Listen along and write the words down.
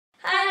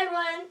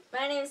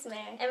name is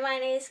Mary. And my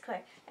name is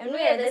Claire. And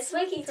we are the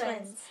Squeaky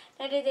Twins.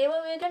 Now today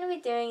what we're going to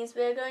be doing is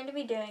we're going to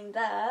be doing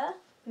the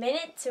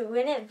Minute to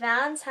Win It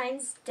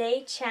Valentine's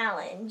Day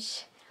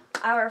Challenge.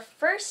 Our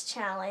first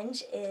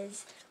challenge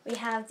is we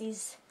have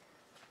these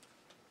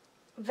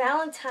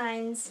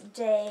Valentine's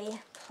Day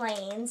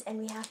planes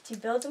and we have to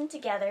build them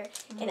together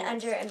in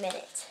under a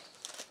minute.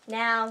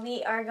 Now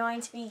we are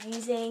going to be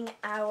using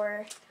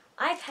our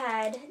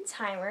iPad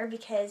timer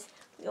because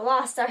we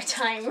lost our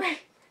timer.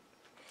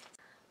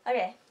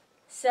 Okay,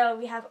 so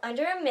we have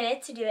under a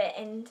minute to do it,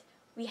 and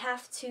we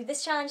have to,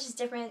 this challenge is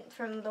different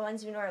from the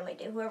ones we normally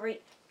do. Whoever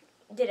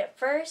did it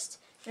first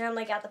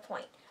normally got the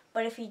point.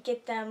 But if we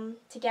get them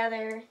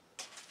together,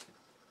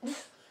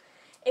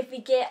 if we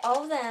get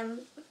all of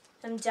them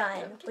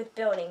done with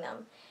building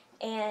them,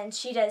 and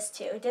she does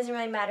too, it doesn't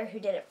really matter who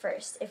did it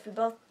first. If we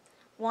both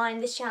won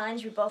this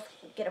challenge, we both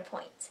get a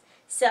point.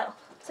 So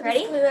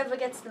ready? Whoever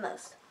gets the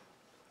most.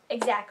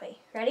 Exactly.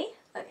 Ready?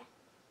 Okay.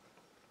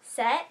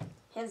 Set.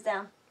 Hands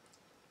down.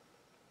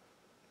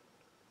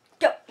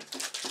 Go.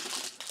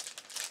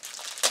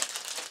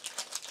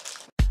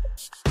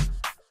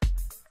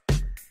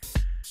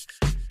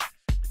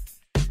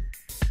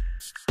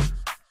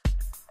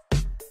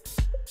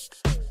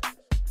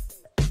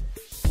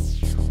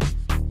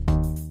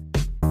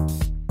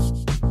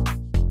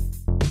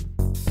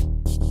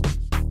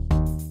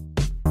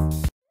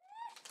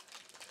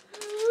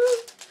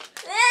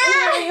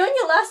 Are you on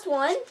your last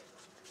one?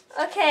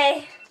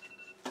 Okay.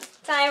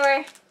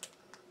 Timer.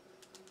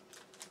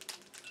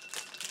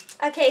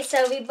 Okay,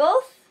 so we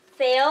both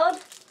failed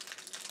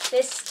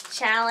this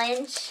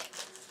challenge.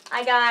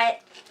 I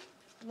got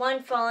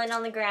one falling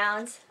on the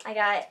ground. I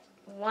got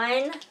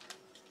 1,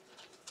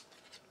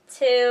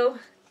 2,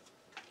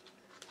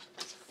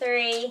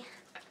 3,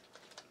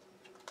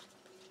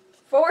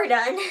 4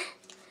 done.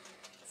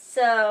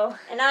 So,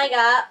 And I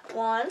got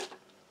 1,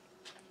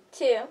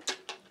 2,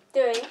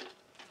 3,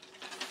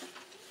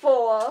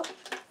 4,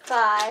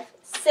 5,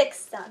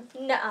 6 done.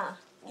 nuh-uh.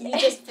 You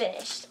just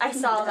finished. I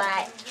saw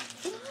that.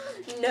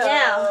 No.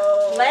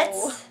 Now,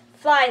 let's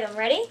fly them.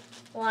 Ready?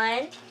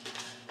 1,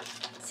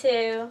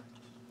 2,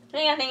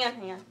 Hang on.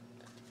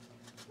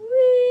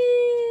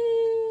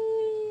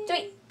 whee,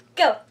 3.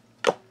 go.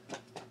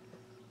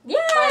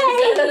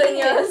 Mine's better than Yay!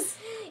 yours.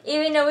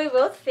 Even though we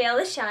both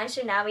failed the challenge,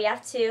 so now we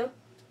have to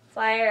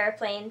fly our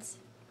airplanes,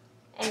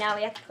 and now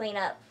we have to clean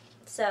up.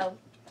 So,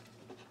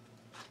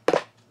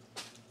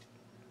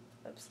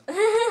 oops.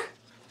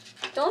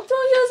 Don't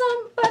throw yours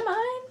on by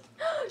mine.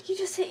 You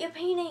just hit your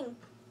painting.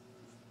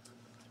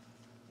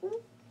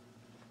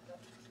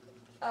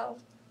 Oh.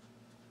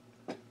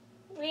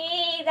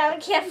 Wee, that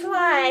one can't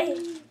fly.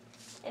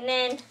 And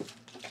then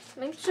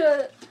Make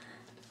sure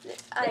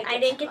I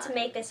didn't get to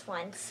make this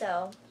one,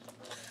 so.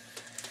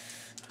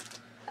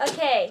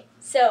 Okay,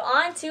 so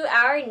on to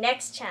our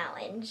next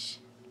challenge.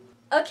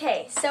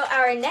 Okay, so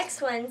our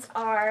next ones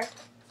are,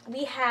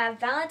 we have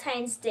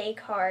Valentine's Day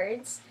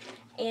cards,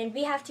 and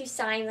we have to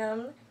sign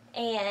them,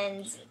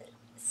 and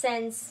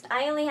since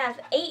I only have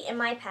 8 in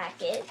my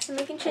packet, I'm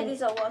making sure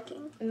these are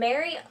working.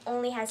 Mary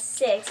only has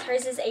 6.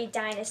 Hers is a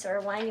dinosaur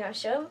one. You want to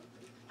show them?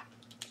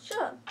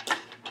 Sure.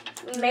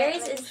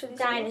 Mary's is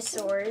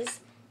dinosaurs,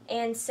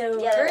 and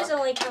so hers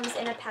only comes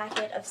in a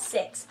packet of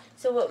 6.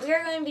 So what we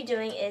are going to be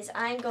doing is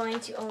I'm going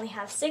to only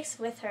have 6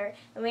 with her,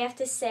 and we have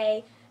to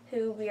say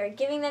who we are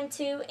giving them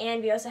to,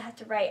 and we also have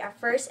to write our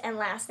first and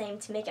last name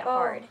to make it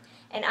hard.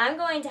 And I'm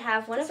going to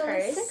have one of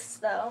hers, only 6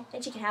 though.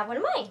 and she can have one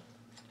of mine.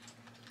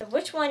 So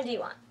which one do you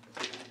want?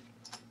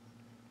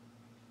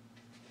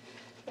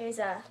 There's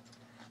a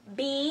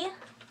bee,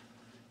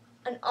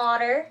 an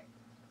otter,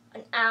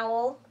 an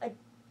owl, a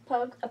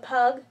pug.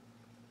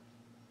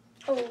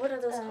 Oh, what are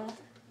those called?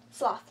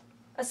 Sloth.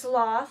 A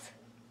sloth,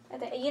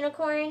 a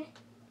unicorn,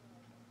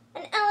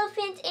 an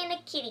elephant, and a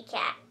kitty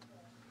cat.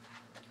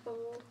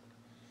 Oh.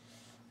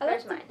 I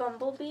Where's like the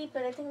bumblebee,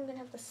 but I think I'm going to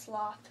have the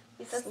sloth.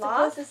 That's the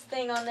Sloth? closest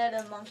thing on there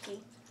to a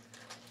monkey.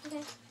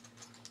 Okay.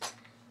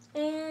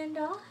 And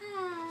I'll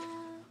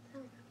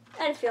have...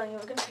 I had a feeling you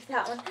were going to pick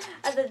that one.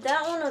 Either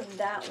that one or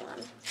that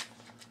one.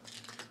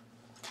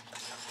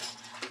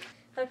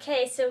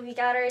 Okay, so we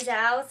got ours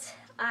out.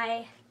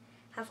 I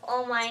have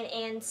all mine,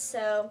 and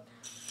so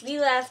we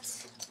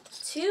left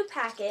 2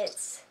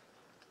 packets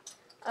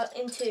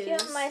in 2s Here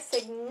are my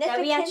significant that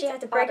we actually have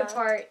to break items.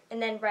 apart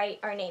and then write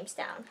our names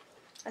down.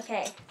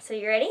 Okay, so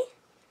you ready?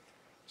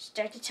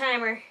 Start the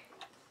timer.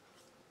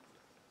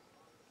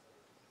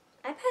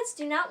 iPads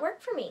do not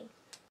work for me.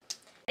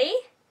 Ready,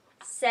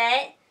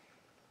 set,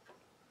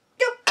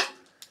 go!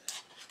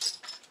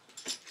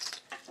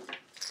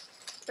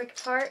 Break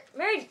apart.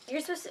 Mary, you're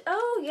supposed to,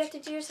 oh, you have to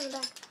do yours in the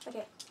back.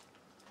 Okay.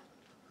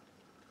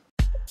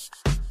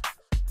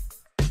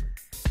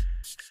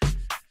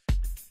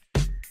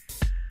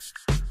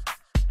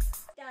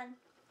 Done.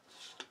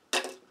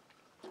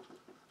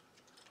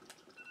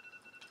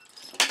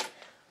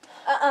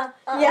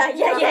 Yeah,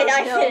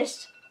 I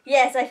finished.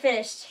 Yes, I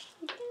finished.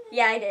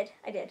 Yeah, I did.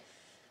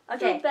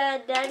 Okay. Too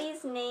bad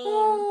Daddy's name.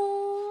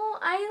 Oh,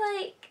 I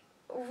like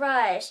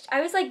rushed.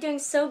 I was like doing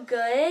so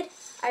good.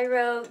 I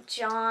wrote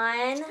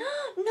John.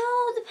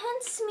 No, the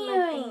pen's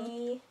smearing.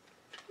 Monkey.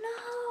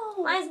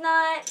 No. Mine's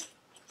not.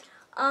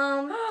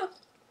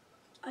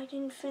 I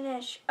didn't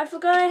finish. I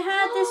forgot I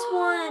had this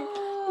one.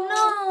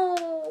 No.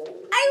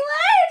 I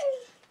won!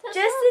 That's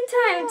Just in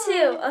time,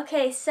 too.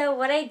 Okay, so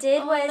what I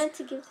did I was meant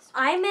to give this.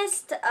 I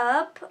messed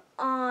up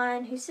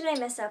on... Whose did I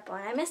mess up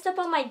on? I messed up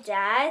on my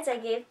dad's. I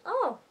gave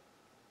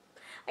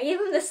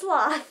him the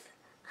sloth.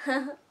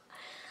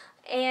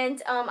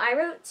 And I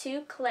wrote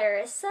to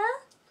Clarissa.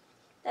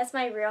 That's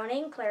my real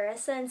name,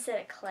 Clarissa, instead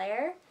of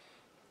Claire.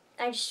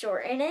 I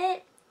shortened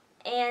it.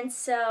 And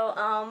so,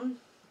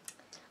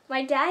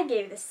 my dad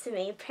gave this to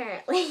me,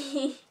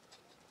 apparently.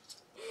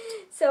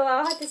 So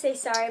I'll have to say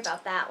sorry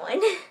about that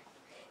one.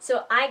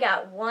 So I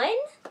got 1,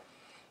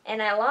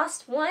 and I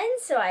lost 1,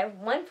 so I have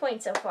 1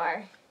 point so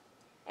far.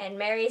 And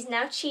Mary is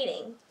now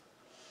cheating.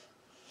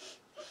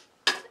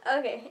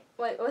 Okay,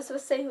 wait, what's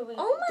supposed to say who we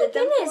Oh my did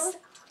them goodness! for?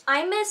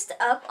 I messed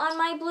up on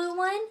my blue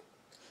one,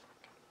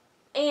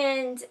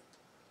 and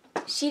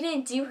she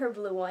didn't do her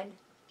blue one.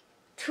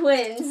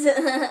 Twins.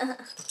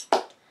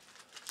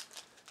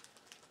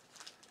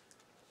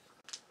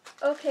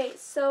 Okay,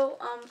 so,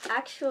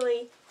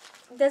 actually,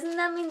 doesn't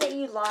that mean that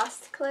you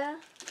lost, Claire?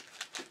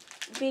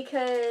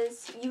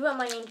 Because you wrote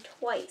my name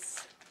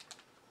twice.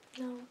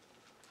 No.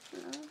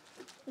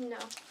 No? No.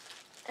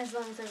 As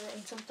long as I've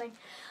written something.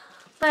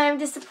 But I'm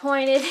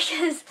disappointed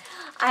because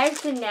I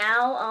have to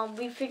now,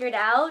 we figured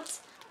out,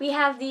 we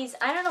have these,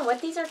 I don't know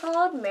what these are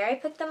called. Mary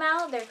picked them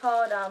out. They're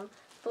called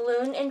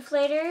balloon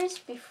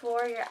inflators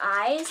before your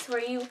eyes where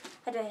you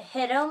had to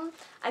hit them.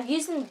 I've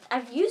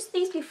used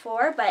these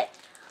before, but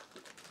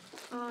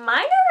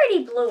mine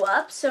already blew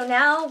up. So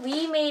now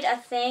we made a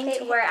thing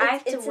to where I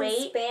have to wait.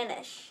 It's in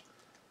Spanish.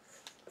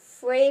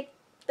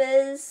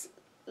 Frapes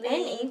And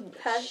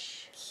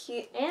English.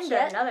 And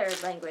another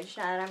language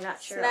that I'm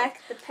not sure of.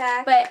 Smack the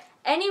pack. But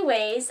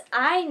anyways,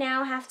 I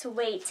now have to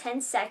wait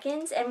 10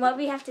 seconds, and what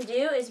we have to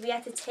do is we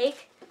have to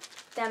take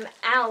them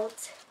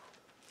out,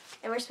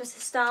 and we're supposed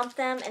to stomp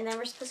them, and then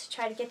we're supposed to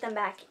try to get them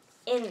back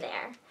in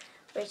there,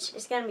 which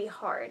is going to be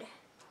hard.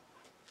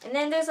 And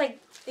then there's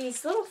like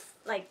these little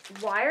like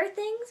wire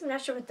things. I'm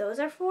not sure what those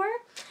are for,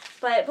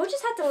 but we'll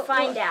just have to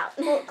find out.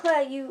 Well,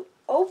 Claire, you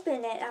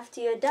open it after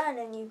you're done,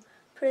 and you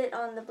put it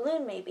on the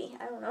balloon, maybe.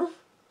 I don't know.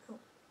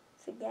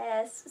 It's a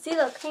guess. See,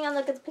 look. Hang on.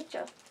 Look at the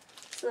picture.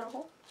 This little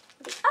hole.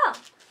 Oh,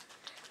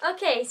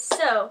 okay.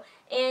 So,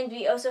 and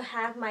we also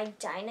have my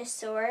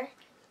dinosaur.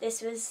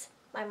 This was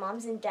my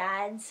mom's and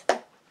dad's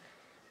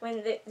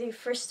when they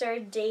first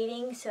started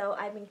dating. So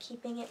I've been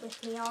keeping it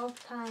with me all the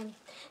time.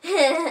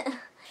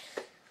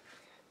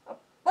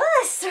 Well,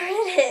 I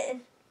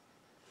started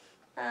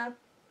it.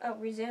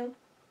 Resume.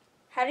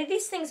 How do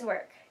these things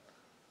work?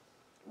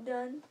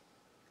 Done.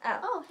 Oh.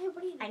 Oh, hey,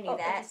 what are you doing? I knew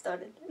that. I just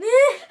started.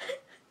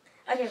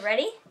 Okay,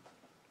 ready?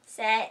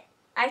 Set.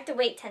 I have to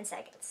wait 10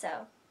 seconds,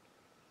 so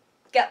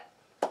go.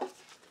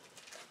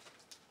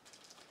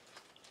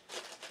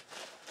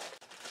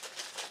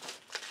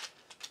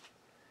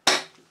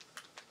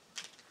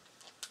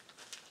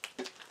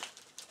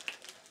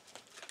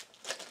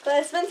 But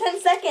it's been 10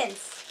 seconds.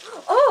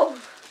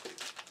 Oh!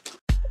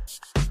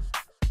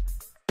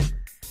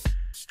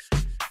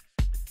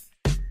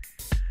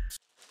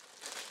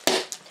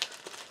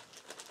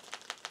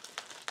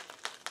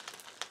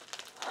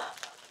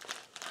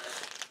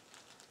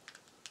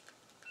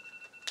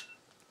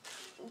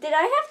 Did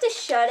I have to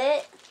shut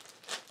it?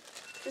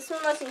 This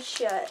one wasn't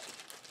shut.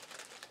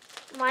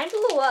 Mine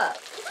blew up.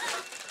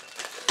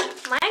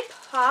 Mine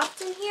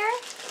popped in here.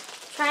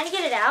 Trying to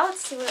get it out,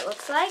 see what it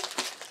looks like.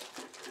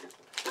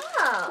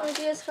 Oh. Want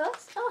to do this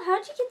first? Oh,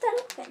 how'd you get that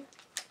open?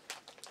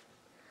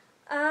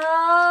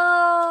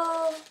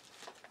 Oh.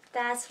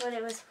 That's what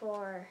it was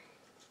for.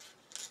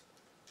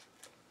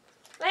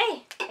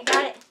 Wait, I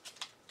got it.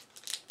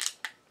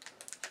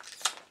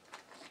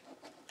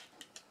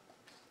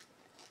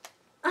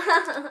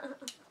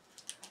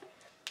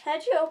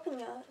 How'd you open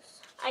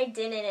yours? I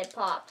didn't, it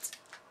popped.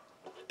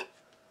 It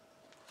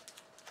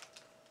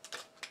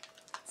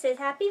says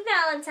Happy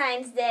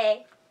Valentine's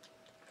Day.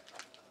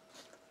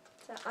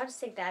 So I'll just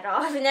take that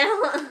off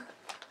now.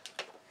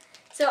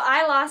 So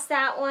I lost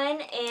that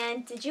one,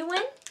 and did you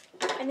win?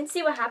 I didn't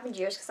see what happened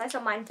to yours because I saw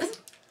mine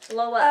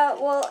blow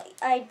up. Well,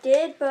 I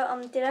did,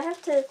 but did I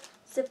have to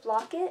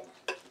ziplock it?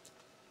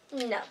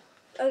 No.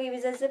 Okay,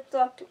 because I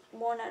ziplocked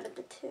one out of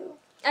the two.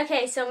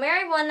 Okay, so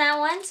Mary won that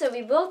one, so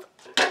we both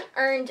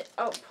earned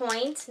a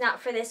point.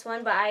 Not for this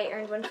one, but I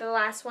earned one for the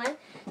last one.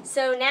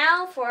 So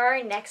now for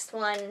our next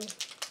one.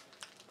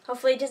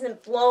 Hopefully it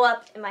doesn't blow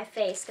up in my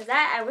face, because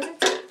I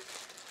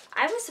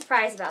was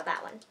surprised about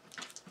that one.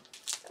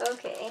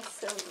 Okay,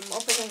 so I'm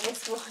opening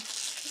this one.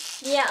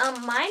 Yeah,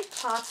 mine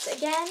popped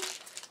again,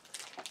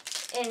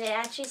 and it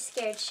actually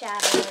scared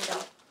Shadow and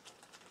Adult.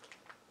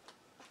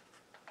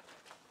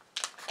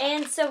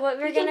 And so what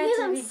we're going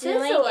to be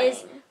doing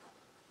is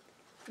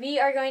we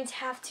are going to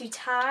have to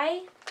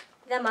tie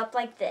them up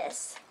like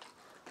this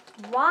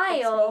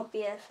while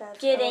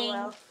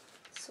getting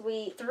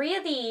Sweet. 3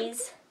 of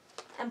these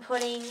and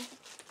putting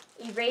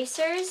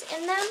erasers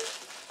in them.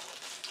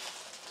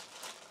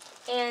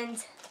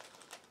 And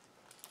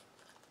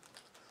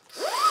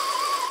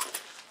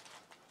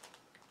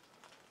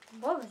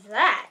what was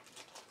that?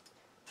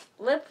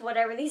 Lip,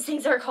 whatever these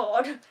things are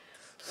called.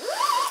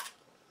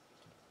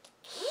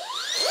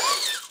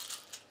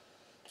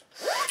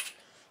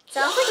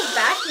 Sounds like a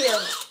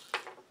vacuum.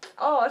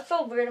 Oh, I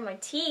feel weird in my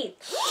teeth.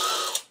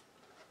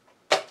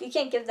 You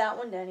can't give that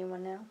one to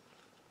anyone now.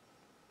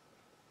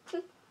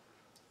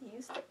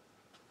 Used it.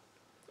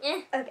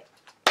 Okay.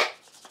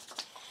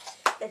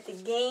 Let the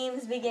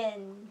games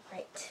begin.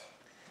 Right.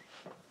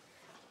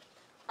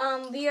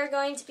 We are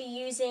going to be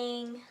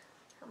using,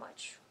 how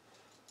much?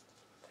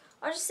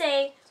 I'll just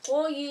say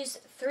we'll use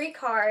 3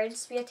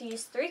 cards. We have to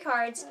use 3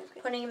 cards,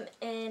 Okay. putting them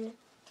in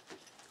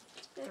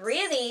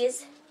 3 of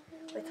these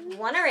with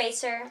 1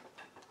 eraser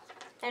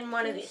and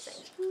 1 of these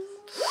things.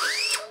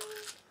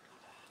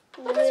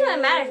 It doesn't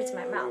really matter if it's in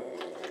my mouth.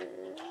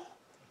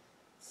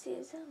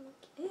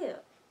 Ew.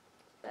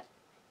 But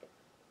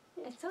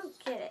I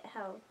don't get it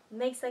how it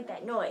makes like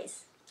that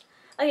noise.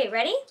 Okay,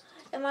 ready?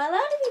 Am I allowed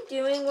to be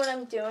doing what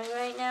I'm doing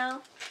right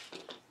now?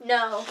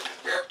 No.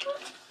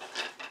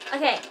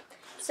 Okay,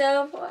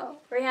 so Wow.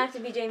 we're gonna have to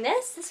be doing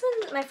this. This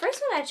one, my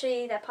first one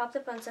actually that popped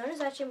up on Zone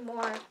is actually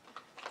more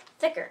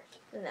thicker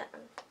than that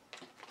one.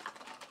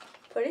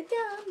 Put it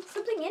down.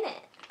 Something in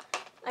it.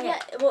 Okay, Yeah,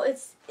 well,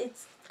 it's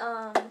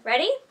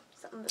ready?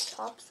 something that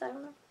pops, I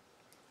don't know.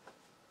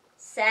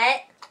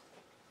 Set.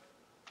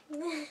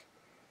 Oh,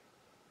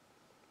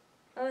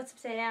 it's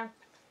upside down.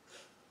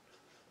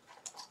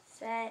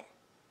 Set.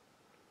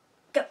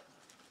 Go.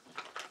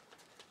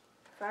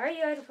 If I were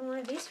you, I'd open one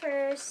of these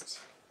first.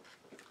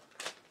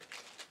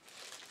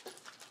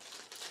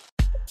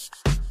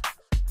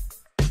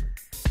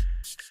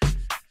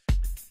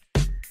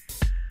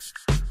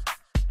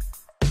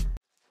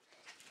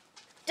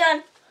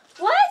 Done.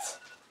 What?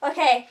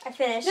 Okay, I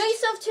finished. No, you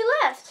still have 2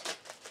 left.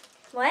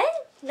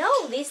 What?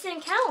 No, these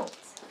didn't count.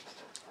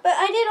 But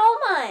I did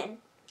all mine.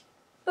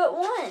 But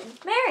 1.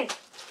 Mary.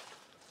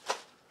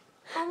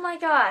 Oh my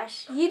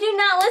gosh. You do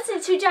not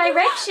listen to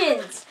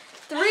directions.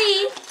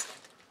 3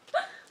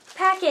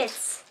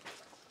 packets.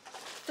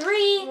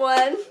 3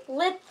 1,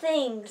 lip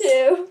things.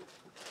 2,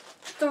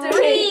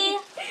 3.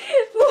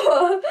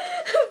 4,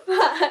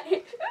 5.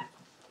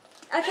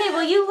 Okay,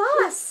 well you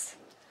lost.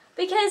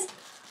 Because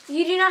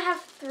you do not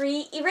have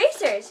 3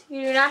 erasers.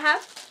 You do not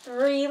have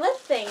 3 lip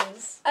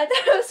things. I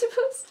thought I was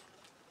supposed to.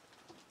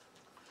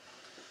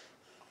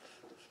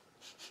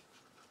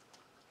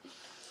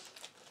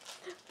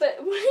 But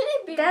wouldn't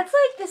it be That's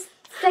like the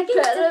second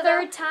better to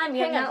third time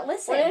you have Hang on. not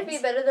listened. Wouldn't it be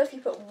better though if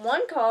you put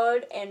 1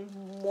 card and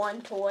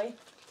 1 toy?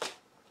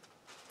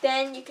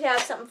 Then you could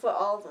have something for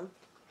all of them.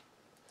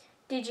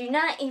 Did you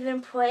not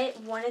even put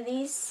one of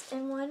these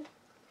in one?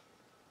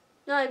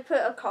 No, I put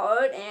a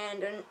card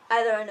and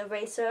either an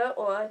eraser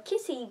or a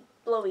kissy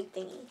blowy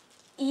thingy.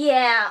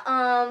 Yeah,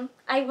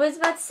 I was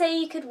about to say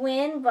you could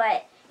win,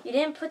 but you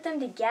didn't put them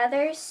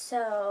together,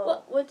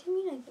 so What do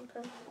you mean I can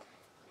put them?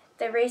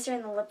 the eraser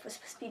and the lip was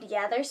supposed to be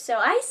together. So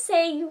I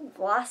say you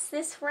lost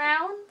this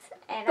round,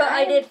 and But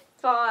I did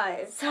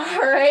 5.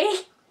 Sorry.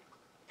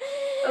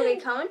 Okay,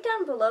 comment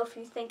down below if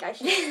you think I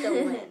should still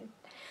win.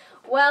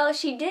 Well,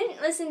 she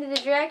didn't listen to the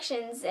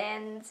directions,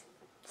 and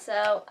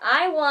so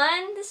I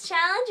won this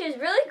challenge. It was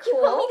really You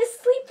cool. put me to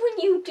sleep when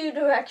you do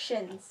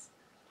directions.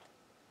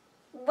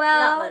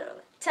 Well, Not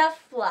literally.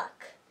 tough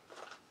luck.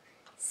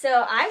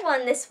 So I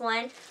won this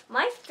one.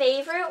 My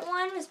favorite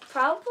one was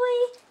probably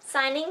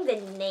signing the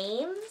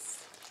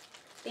names.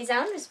 This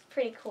one was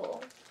pretty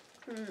cool.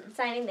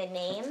 Signing the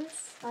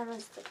names. Mine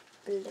was the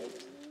balloon.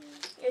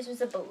 Yours was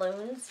the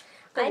balloons.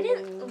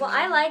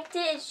 I liked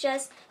it. It's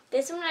just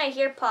this one right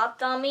here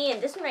popped on me,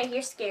 and this one right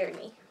here scared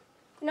me.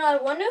 No, I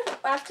wonder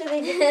if after they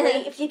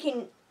deflate, if you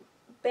can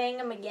bang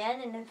them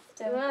again and if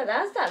they're... Well,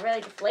 that's not really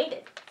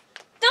deflated.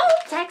 Don't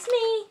text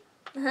me.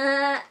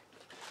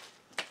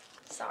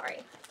 Sorry.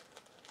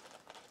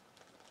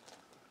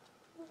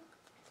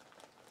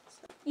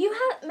 You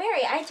have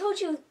Mary. I told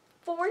you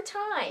 4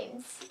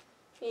 times.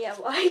 Yeah,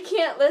 well, I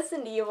can't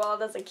listen to you while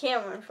there's a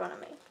camera in front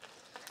of me.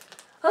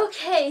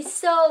 Okay,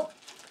 so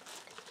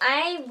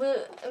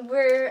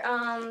we're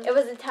It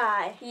was a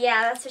tie.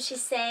 yeah, that's what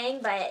she's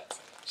saying, but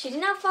she did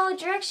not follow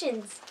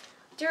directions.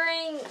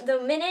 During the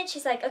minute,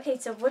 she's like, okay,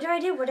 so what do I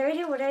do? What do I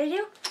do? What do I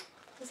do?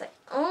 It's like,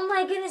 oh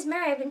my goodness,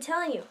 Mary, I've been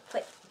telling you.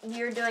 But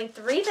you're doing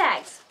 3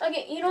 bags.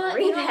 Okay, you know what?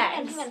 3 You know what?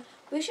 bags. Hang on.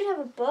 We should have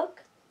a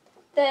book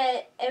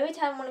that every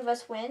time one of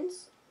us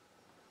wins,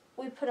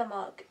 we put a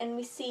mark and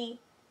we see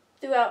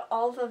throughout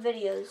all of our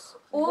videos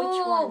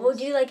which ones. We'll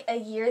do like a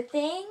year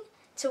thing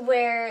to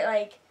where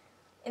like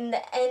in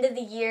the end of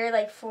the year,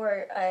 like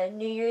for a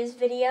New Year's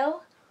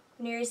video,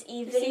 New Year's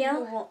Eve We see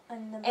who video,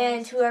 won the most.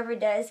 and whoever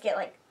does get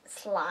like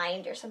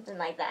slimed or something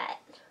like that.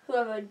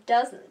 Whoever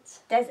doesn't.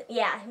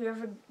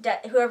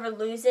 Whoever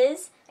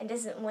loses and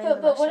doesn't win.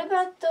 But what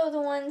about the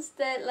ones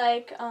that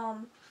like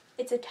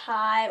it's a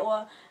tie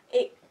or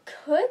it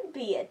could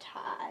be a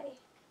tie?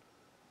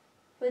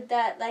 would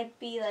that like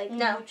be like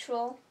No.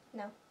 neutral?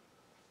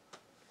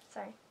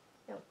 Sorry.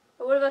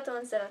 Or what about the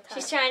ones that are tied?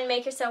 She's trying to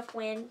make herself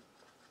win.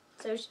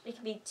 So it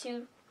can be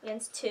 2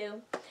 against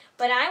 2.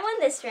 But I won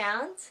this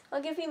round.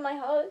 I'll give you my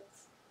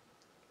hearts.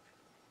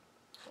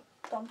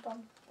 Bum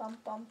bum bum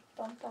bum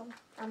bum bum.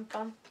 Bum,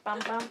 bum, bum,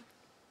 bum.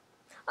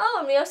 Oh,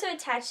 and we also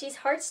attached these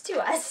hearts to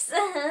us.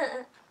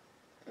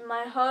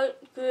 My heart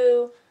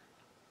grew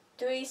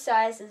 3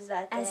 sizes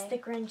that day. As the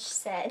Grinch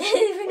said.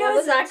 Even though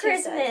it's not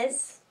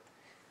Christmas.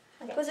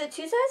 Okay. Was it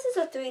 2 sizes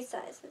or 3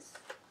 sizes?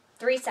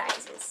 3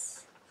 sizes.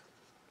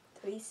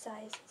 3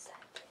 sizes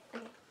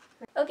that day.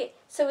 Okay,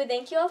 so we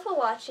thank you all for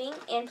watching,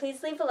 and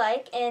please leave a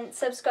like and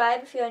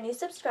subscribe if you're a new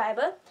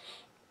subscriber,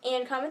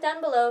 and comment down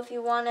below if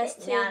you want us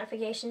to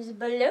Notifications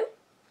below.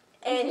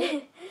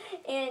 and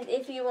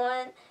if you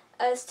want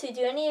us to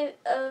do any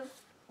of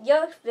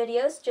your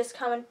videos, just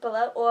comment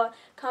below or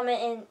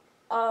comment in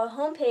our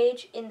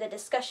homepage in the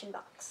discussion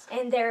box.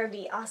 And there will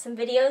be awesome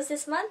videos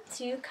this month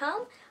to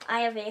come. I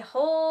have a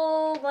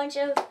whole bunch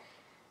of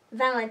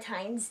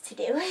Valentines to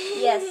do.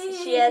 Yes,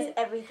 she has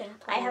everything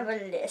planned. I have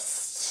a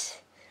list.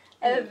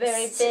 A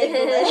very big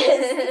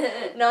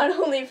list, not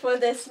only for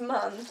this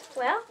month.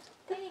 Well,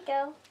 there you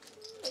go.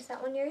 Is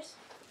that one yours?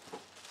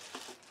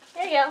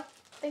 There you go. I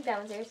think that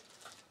one's yours.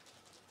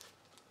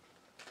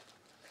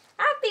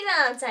 Happy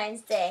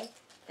Valentine's Day.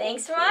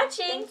 Thanks for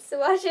watching. Thanks for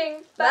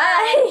watching.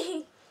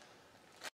 Bye.